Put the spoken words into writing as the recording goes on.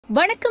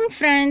வணக்கம்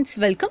friends,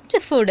 welcome to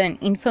food and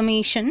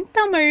information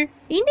Tamil.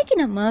 இன்னைக்கு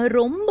நம்ம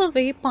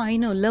ரொம்பவே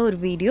பயனுள்ள ஒரு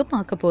வீடியோ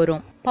பார்க்க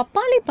போகிறோம்.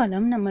 பப்பாளி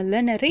பழம்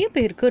நம்மள நிறைய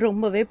பேருக்கு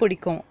ரொம்பவே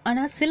பிடிக்கும்.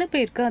 ஆனால் சில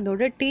பேருக்கு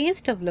அதோட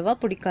டேஸ்ட் அவ்வளவா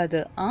பிடிக்காது.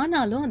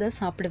 ஆனாலும் அதை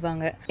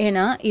சாப்பிடுவாங்க.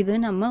 ஏன்னா இது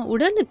நம்ம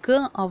உடலுக்கு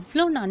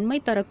அவ்வளோ நன்மை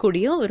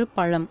தரக்கூடிய ஒரு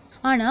பழம்.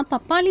 ஆனால்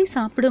பப்பாளி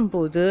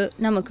சாப்பிடும்போது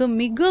நமக்கு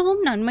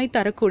மிகவும் நன்மை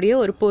தரக்கூடிய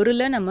ஒரு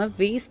பொருளை நம்ம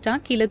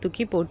வேஸ்ட்டாக கீழே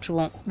தூக்கி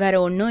போட்டுருவோம். வேற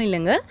ஒன்றும்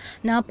இல்லைங்க,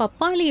 நான்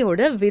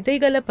பப்பாளியோட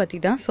விதைகளை பற்றி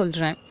தான்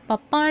சொல்கிறேன்.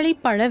 பப்பாளி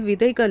பழ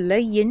விதைகளில்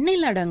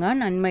எண்ணில் அடங்கா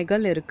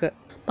நன்மைகள் இருக்குது.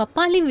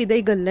 பப்பாளி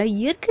விதைகளில்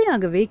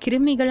இயற்கையாகவே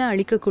கிருமிகளை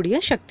அழிக்கக்கூடிய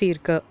சக்தி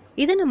இருக்கு.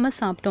 இதை நம்ம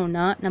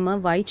சாப்பிட்டோம்னா நம்ம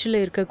வயிற்றில்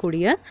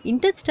இருக்கக்கூடிய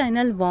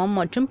இன்டெஸ்டைனல் வார்ம்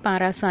மற்றும்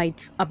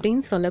பாராசைட்ஸ்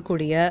அப்படின்னு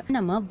சொல்லக்கூடிய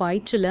நம்ம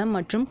வயிற்றில்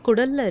மற்றும்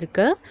குடல்ல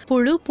இருக்க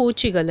புழு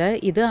பூச்சிகளை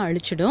இது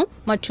அழிச்சிடும்.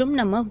 மற்றும்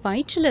நம்ம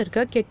வயிற்றில்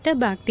இருக்க கெட்ட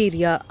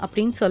பாக்டீரியா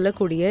அப்படின்னு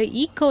சொல்லக்கூடிய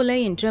ஈகோலை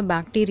என்ற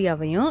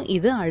பாக்டீரியாவையும்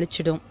இது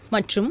அழிச்சிடும்.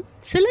 மற்றும்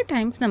சில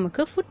டைம்ஸ்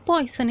நமக்கு ஃபுட்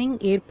பாய்சனிங்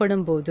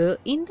ஏற்படும் போது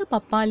இந்த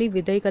பப்பாளி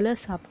விதைகளை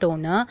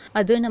சாப்பிட்டோம்னா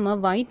அது நம்ம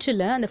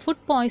வயிற்றில் அந்த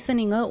ஃபுட்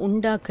பாய்சனிங்கை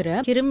உண்டாக்குற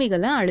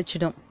கிருமிகளை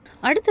அழிச்சிடும்.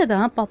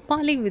 அடுத்ததா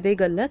பப்பாளி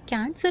விதைகளில்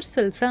கேன்சர்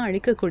செல்ஸை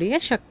அழிக்கக்கூடிய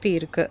சக்தி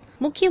இருக்கு.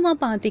 முக்கியமாக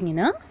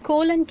பார்த்தீங்கன்னா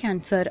கோலன்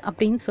கேன்சர்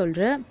அப்படின்னு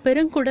சொல்ற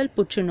பெருங்குடல்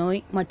புற்றுநோய்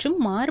மற்றும்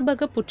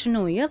மார்பக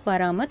புற்றுநோயை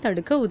வராம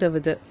தடுக்க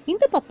உதவுது.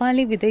 இந்த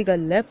பப்பாளி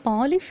விதைகளில்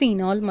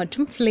பாலிஃபீனால்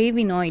மற்றும்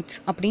ஃப்ளேவினாய்ட்ஸ்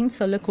அப்படின்னு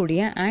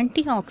சொல்லக்கூடிய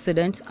ஆன்டி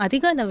ஆக்சிடென்ட்ஸ்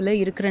அதிக அளவில்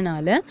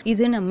இருக்கிறனால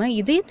இது நம்ம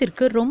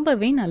இதயத்திற்கு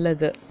ரொம்பவே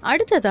நல்லது.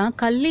 அடுத்ததா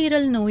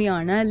கல்லீரல்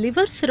நோயான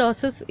லிவர்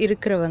சிரோசிஸ்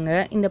இருக்கிறவங்க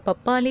இந்த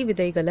பப்பாளி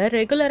விதைகளை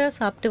ரெகுலரா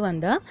சாப்பிட்டு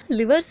வந்தா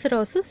லிவர்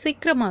சிரோசிஸ்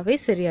சீக்கிரமாவே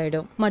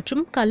சரியாயிடும்.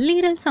 மற்றும்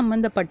கல்லீரல்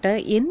சம்பந்தப்பட்ட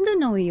எந்த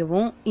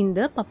நோயையும்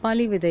இந்த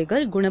பப்பாளி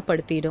விதைகள்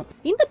குணப்படுத்திடும்.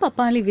 இந்த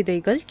பப்பாளி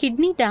விதைகள்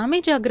கிட்னி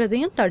டேமேஜ்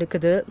ஆகுறதையும்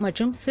தடுக்குது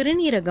மற்றும்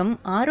சிறுநீரகம்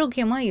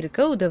ஆரோக்கியமா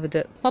இருக்க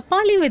உதவுது.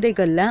 பப்பாளி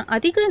விதைகள்ல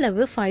அதிக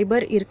அளவு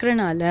ஃபைபர்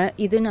இருக்கிறனால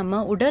இது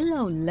நம்ம உடல்ல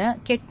உள்ள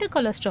கெட்ட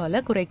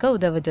கொலஸ்ட்ராலை குறைக்க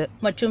உதவுது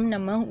மற்றும்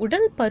நம்ம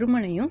உடல்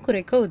பருமனையும்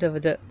குறைக்க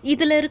உதவுது.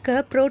 இதுல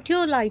இருக்க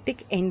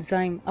புரோட்டியோலைட்டிக்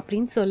என்சைம்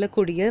அப்படின்னு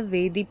சொல்லக்கூடிய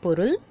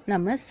வேதிப்பொருள்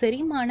நம்ம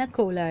செரிமான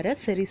கோளாறை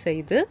சரி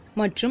செய்து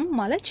மற்றும்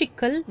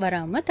மலச்சிக்கல்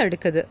வராம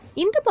தடுக்குது.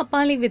 இந்த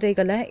பப்பாளி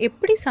விதைகளை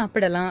எப்படி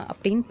சாப்பிடலாம்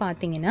அப்படின்னு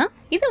பாத்தீங்கன்னா,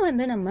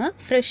 இதை நம்ம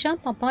ஃப்ரெஷ்ஷா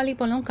பப்பாளி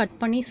பழம் கட்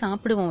பண்ணி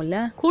சாப்பிடுவோம்ல,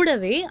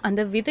 கூடவே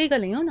அந்த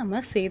விதைகளையும்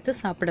நம்ம சேர்த்து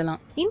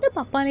சாப்பிடலாம். இந்த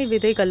பப்பாளி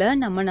விதைகளை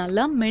நம்ம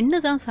நல்லா மென்னு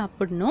தான்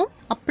சாப்பிடணும்,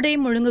 அப்படியே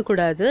முழுங்க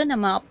கூடாது.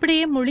 நம்ம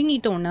அப்படியே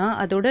முழுங்கிட்டோம்னா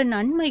அதோட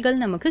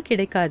நன்மைகள் நமக்கு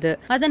கிடைக்காது.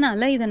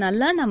 அதனால இதை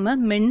நல்லா நம்ம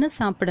மென்னு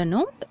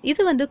சாப்பிடணும்.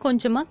 இது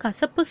கொஞ்சமா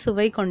கசப்பு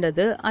சுவை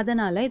கொண்டது.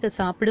 அதனால இதை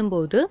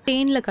சாப்பிடும்போது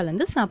தேன்ல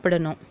கலந்து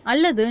சாப்பிடணும்.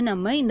 அல்லது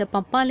நம்ம இந்த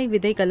பப்பாளி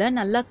விதைகளை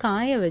நல்லா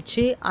காய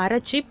வச்சு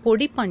அரைச்சி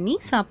பொடி பண்ணி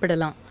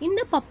சாப்பிடலாம்.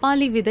 இந்த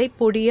பப்பாளி விதை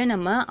பொடியை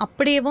நம்ம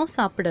அப்படியேவும்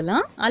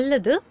சாப்பிடலாம்,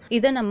 அல்லது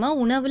இதை நம்ம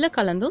உணவுல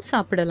கலந்தும்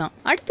சாப்பிடலாம்.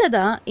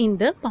 அடுத்ததா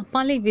இந்த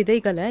பப்பாளி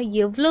விதைகளை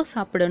எவ்வளோ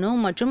சாப்பிடணும்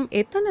மற்றும்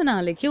எத்தனை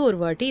நாளைக்கு ஒரு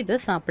வாட்டி இதை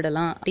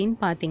சாப்பிடலாம் அப்படின்னு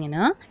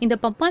பாத்தீங்கன்னா, இந்த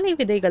பப்பாளி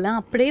விதைகளை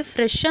அப்படியே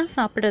ஃப்ரெஷ்ஷா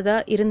சாப்பிட்றதா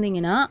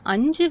இருந்தீங்கன்னா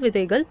 5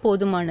 விதைகள்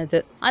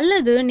போதுமானது.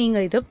 அல்லது நீங்க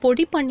இதை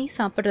பொடி பண்ணி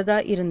சாப்பிட்றதா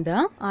இருந்தா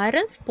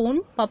 1/2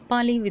 ஸ்பூன்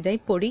பப்பாளி விதை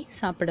பொடி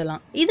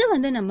சாப்பிடலாம்.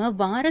 இதை நம்ம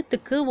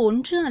வாரத்துக்கு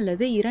 1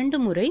 அல்லது 2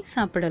 முறை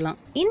சாப்பிடலாம்.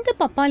 இந்த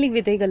பப்பாளி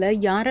விதைகளை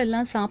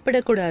யாரெல்லாம்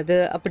சாப்பிடக்கூடாது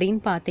அப்படின்னு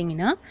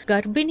பாத்தீங்கன்னா,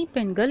 கர்ப்பிணி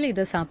பெண்கள்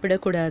இதை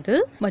சாப்பிடக்கூடாது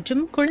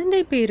மற்றும்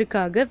குழந்தை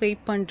பேருக்காக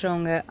வெயிட்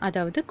பண்றவங்க,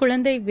 அதாவது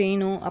குழந்தை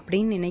வேணும்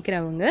அப்படின்னு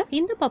நினைக்கிறவங்க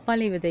இந்த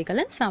பப்பாளி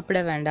விதைகளை சாப்பிட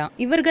வேண்டாம்.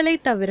 இவர்களை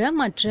தவிர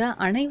மற்ற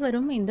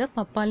அனைவரும் இந்த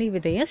பப்பாளி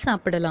விதையை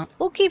சாப்பிடலாம்.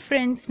 ஓகே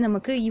ஃப்ரெண்ட்ஸ்,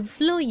 நமக்கு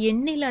இவ்வளோ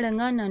எண்ணில்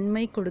அடங்கா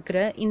நன்மை கொடுக்குற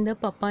இந்த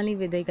பப்பாளி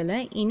விதைகளை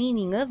இனி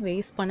நீங்க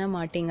வேஸ்ட் பண்ண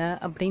மாட்டீங்க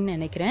அப்படின்னு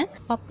நினைக்கிறேன்.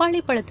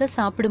 பப்பாளி பழத்தை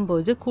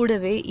சாப்பிடும்போது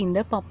கூடவே இந்த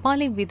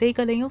பப்பாளி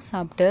விதைகளையும்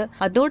சாப்பிட்டு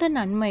அதோட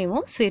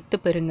நன்மையும் சேர்த்து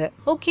பெறுங்க.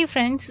 ஓகே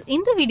ஃப்ரெண்ட்ஸ்,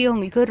 இந்த வீடியோ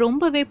உங்களுக்கு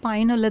ரொம்பவே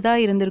பயனுள்ளதா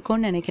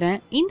இருந்திருக்கும்னு நினைக்கிறேன்.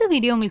 இந்த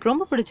வீடியோ உங்களுக்கு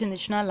ரொம்ப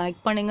பிடிச்சிருந்துச்சுன்னா லைக்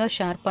பண்ணுங்க,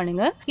 ஷேர்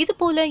பண்ணுங்க. இது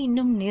போல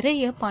இன்னும்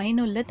நிறைய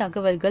பயனுள்ள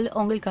தகவல்கள்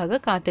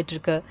உங்களுக்காக காத்துட்டு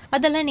இருக்கு.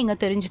 அதெல்லாம் நீங்க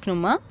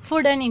தெரிஞ்சுக்கணுமா?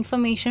 ஃபுட் அண்ட்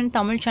இன்ஃபர்மேஷன்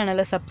தமிழ்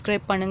சேனலை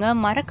சப்ஸ்கிரைப் பண்ணுங்க.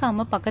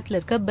 மறக்காம பக்கத்துல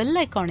இருக்க பெல்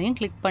ஐக்கானையும்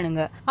கிளிக்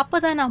பண்ணுங்க.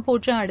 அப்பதான் நான்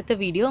போடுற அடுத்த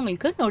வீடியோ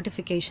உங்களுக்கு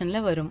நோட்டிபிகேஷன்ல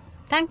வரும்.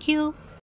 தேங்க்யூ.